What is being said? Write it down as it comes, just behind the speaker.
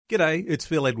G'day, it's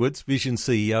Phil Edwards, Vision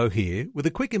CEO here, with a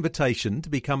quick invitation to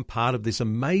become part of this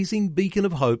amazing beacon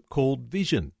of hope called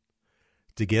Vision.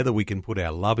 Together we can put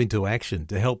our love into action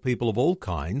to help people of all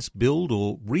kinds build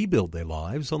or rebuild their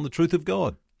lives on the truth of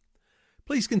God.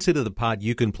 Please consider the part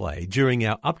you can play during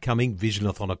our upcoming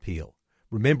Visionathon appeal,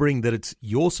 remembering that it's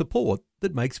your support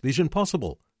that makes Vision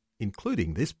possible,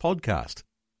 including this podcast.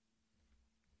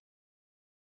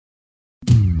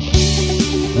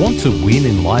 Want to win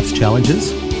in life's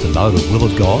challenges? To know the will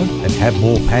of God and have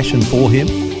more passion for Him?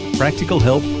 Practical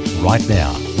help right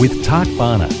now with Tak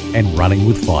Bhana and Running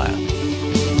with Fire.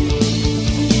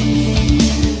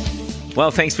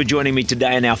 Well, thanks for joining me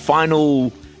today in our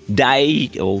final day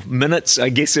or minutes, I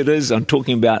guess it is. I'm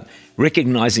talking about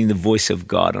recognizing the voice of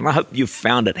God. And I hope you've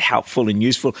found it helpful and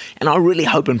useful. And I really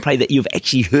hope and pray that you've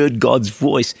actually heard God's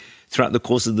voice throughout the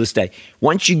course of this day.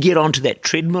 Once you get onto that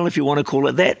treadmill, if you want to call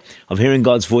it that, of hearing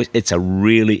God's voice, it's a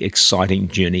really exciting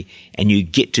journey, and you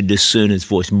get to discern His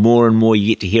voice more and more. You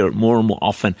get to hear it more and more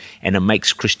often, and it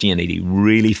makes Christianity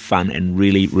really fun and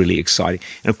really, really exciting.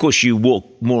 And of course, you walk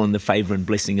more in the favor and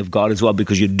blessing of God as well,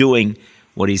 because you're doing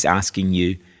what He's asking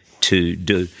you to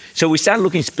do. So we started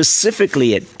looking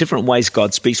specifically at different ways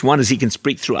God speaks. One is He can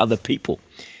speak through other people.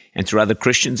 And through other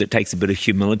Christians, it takes a bit of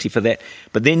humility for that.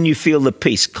 But then you feel the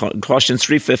peace, Colossians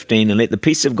 3:15, and let the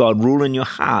peace of God rule in your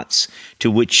hearts,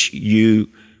 to which you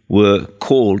were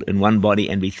called in one body,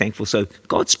 and be thankful. So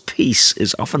God's peace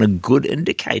is often a good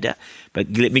indicator. But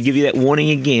let me give you that warning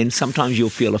again. Sometimes you'll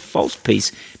feel a false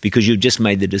peace because you've just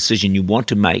made the decision you want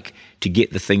to make to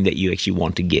get the thing that you actually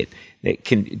want to get. That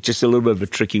can just a little bit of a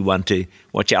tricky one to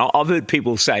watch out. I've heard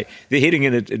people say they're heading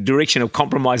in a direction of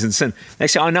compromise and sin. They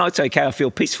say, "I know it's okay. I feel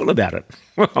peaceful about it."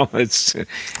 Well, that's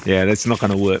not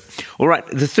going to work. All right.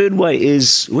 The third way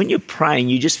is when you're praying,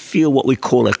 you just feel what we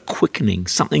call a quickening.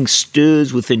 Something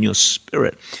stirs within your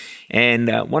spirit. And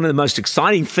one of the most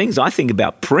exciting things I think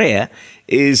about prayer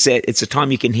is that it's a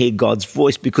time you can hear God's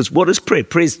voice, because what is prayer?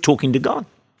 Prayer is talking to God,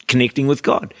 connecting with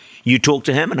God. You talk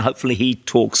to Him, and hopefully He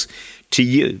talks to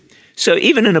you. So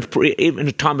even in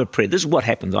a time of prayer, this is what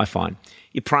happens, I find.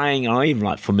 You're praying, and even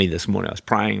like for me this morning, I was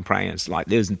praying, it's like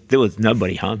there was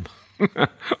nobody home.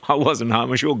 I wasn't home.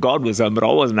 I'm sure God was home, but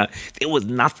I wasn't home. There was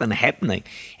nothing happening.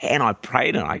 And I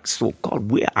prayed, and I thought,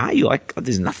 God, where are you?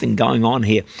 There's nothing going on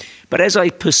here. But as I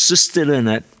persisted in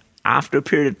it, after a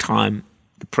period of time,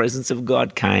 the presence of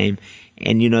God came,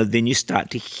 and then you start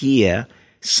to hear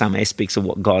some aspects of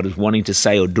what God is wanting to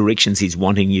say, or directions He's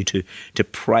wanting you to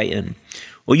pray in.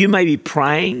 Or you may be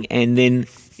praying, and then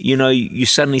you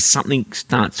suddenly something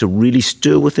starts to really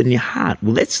stir within your heart.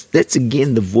 Well, that's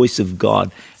again the voice of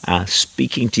God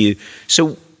speaking to you.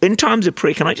 So in times of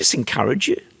prayer, can I just encourage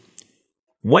you?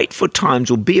 Wait for times,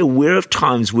 or be aware of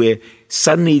times where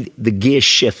suddenly the gear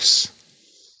shifts.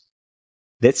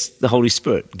 That's the Holy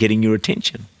Spirit getting your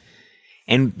attention.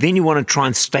 And then you want to try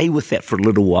and stay with that for a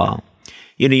little while.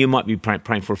 You might be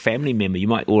praying for a family member,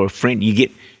 or a friend. You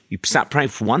start praying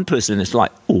for one person, and it's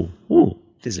like, oh,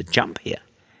 there's a jump here.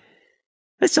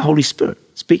 That's the Holy Spirit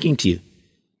speaking to you.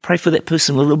 Pray for that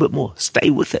person a little bit more.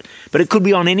 Stay with it. But it could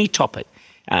be on any topic.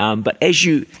 But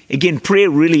prayer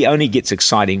really only gets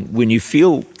exciting when you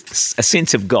feel a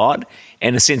sense of God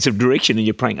and a sense of direction, and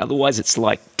you're praying. Otherwise, it's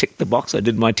like, tick the box. I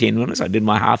did my 10 minutes. I did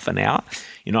my half an hour.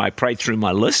 I prayed through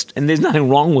my list, and there's nothing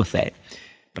wrong with that.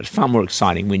 But it's far more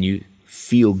exciting when you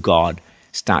feel God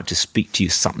start to speak to you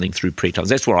something through prayer times.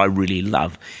 That's what I really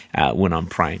love when I'm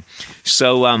praying.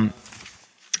 So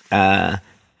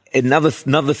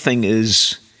another thing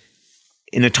is,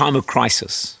 in a time of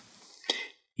crisis,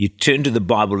 you turn to the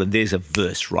Bible, and there's a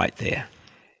verse right there.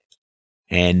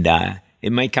 And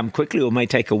it may come quickly or it may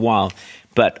take a while,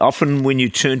 but often when you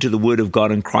turn to the Word of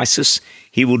God in crisis,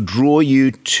 He will draw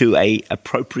you to a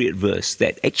appropriate verse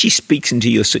that actually speaks into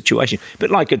your situation. But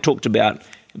like I talked about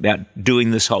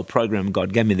doing this whole program,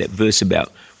 God gave me that verse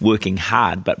about working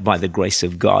hard, but by the grace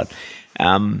of God.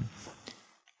 I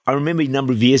remember a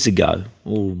number of years ago,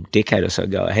 or a decade or so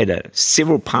ago, I had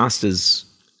several pastors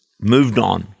moved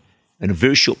on in a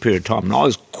very short period of time, and I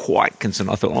was quite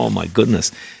concerned. I thought, oh my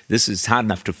goodness, this is hard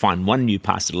enough to find one new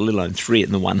pastor, let alone three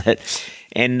in the one hit.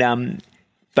 And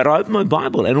but I opened my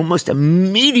Bible, and almost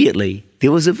immediately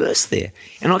there was a verse there.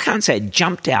 And I can't say it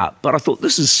jumped out, but I thought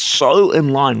this is so in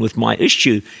line with my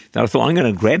issue that I thought I'm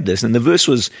going to grab this. And the verse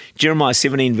was Jeremiah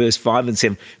 17, verse 5 and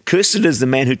 7. Cursed is the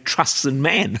man who trusts in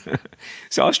man.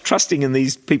 So I was trusting in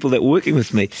these people that were working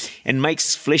with me, and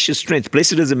makes flesh his strength.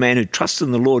 Blessed is the man who trusts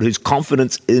in the Lord, whose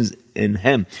confidence is in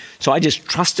Him. So I just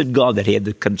trusted God that He had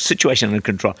the situation under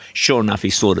control. Sure enough, He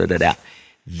sorted it out.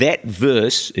 That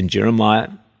verse in Jeremiah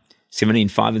 17,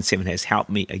 5 and 7 has helped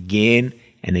me again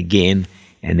and again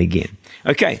and again.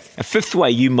 Okay, a fifth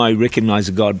way you may recognize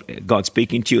God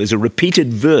speaking to you is a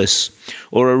repeated verse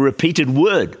or a repeated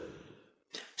word.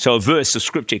 So a verse of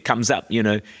scripture comes up,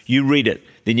 you read it,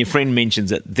 then your friend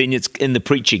mentions it, then it's in the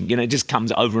preaching, it just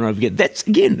comes over and over again. That's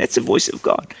the voice of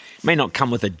God. It may not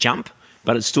come with a jump,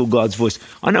 but it's still God's voice.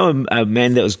 I know a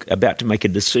man that was about to make a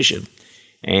decision,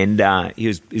 and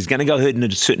he's going to go in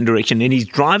a certain direction, and he's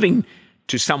driving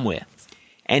to somewhere,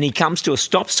 and he comes to a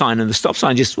stop sign, and the stop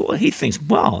sign he thinks,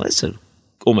 wow, that's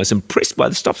almost impressed by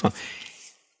the stop sign.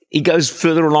 He goes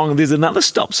further along, and there's another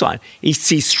stop sign. He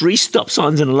sees 3 stop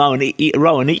signs in a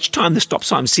row, and each time the stop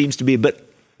sign seems to be a bit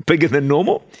bigger than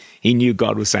normal. He knew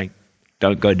God was saying,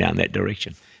 don't go down that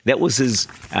direction. That was his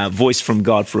voice from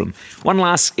God for him. One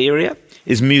last area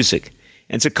is music.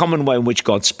 And it's a common way in which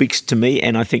God speaks to me,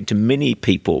 and I think to many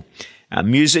people.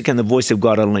 Music and the voice of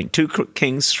God are linked. 2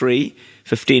 Kings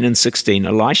 3:15 and 16,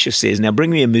 Elisha says, now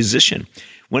bring me a musician.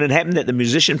 When it happened that the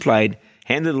musician played,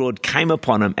 hand of the Lord came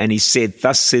upon him, and he said,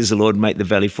 thus says the Lord, make the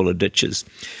valley full of ditches.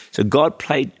 So God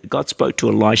spoke to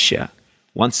Elisha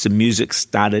once the music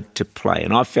started to play.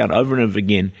 And I've found over and over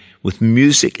again with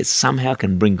music, it somehow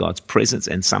can bring God's presence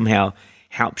and somehow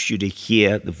helps you to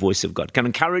hear the voice of God. Can I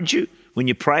encourage you when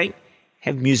you're praying,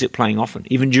 have music playing often.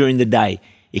 Even during the day,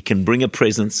 it can bring a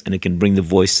presence and it can bring the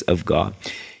voice of God.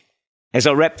 As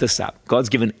I wrap this up, God's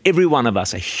given every one of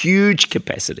us a huge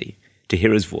capacity to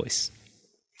hear his voice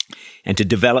and to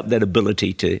develop that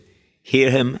ability to hear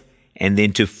him and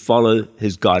then to follow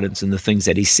his guidance and the things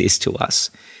that he says to us.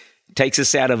 It takes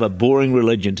us out of a boring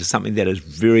religion to something that is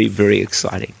very, very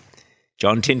exciting.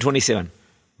 John 10:27,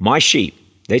 my sheep,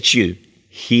 that's you,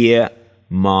 hear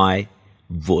my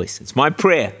voice. It's my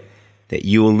prayer that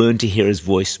you will learn to hear his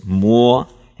voice more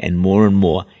and more and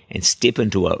more and step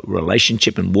into a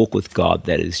relationship and walk with God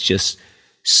that is just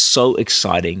so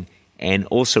exciting and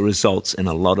also results in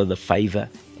a lot of the favor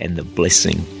and the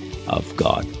blessing of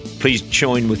God. Please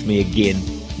join with me again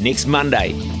next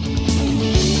Monday.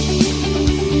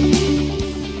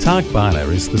 Tak Bhana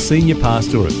is the Senior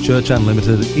Pastor of Church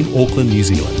Unlimited in Auckland, New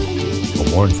Zealand. For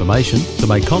more information, to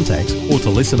make contact or to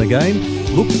listen again,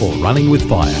 look for Running with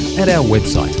Fire at our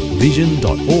website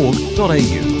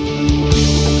vision.org.au.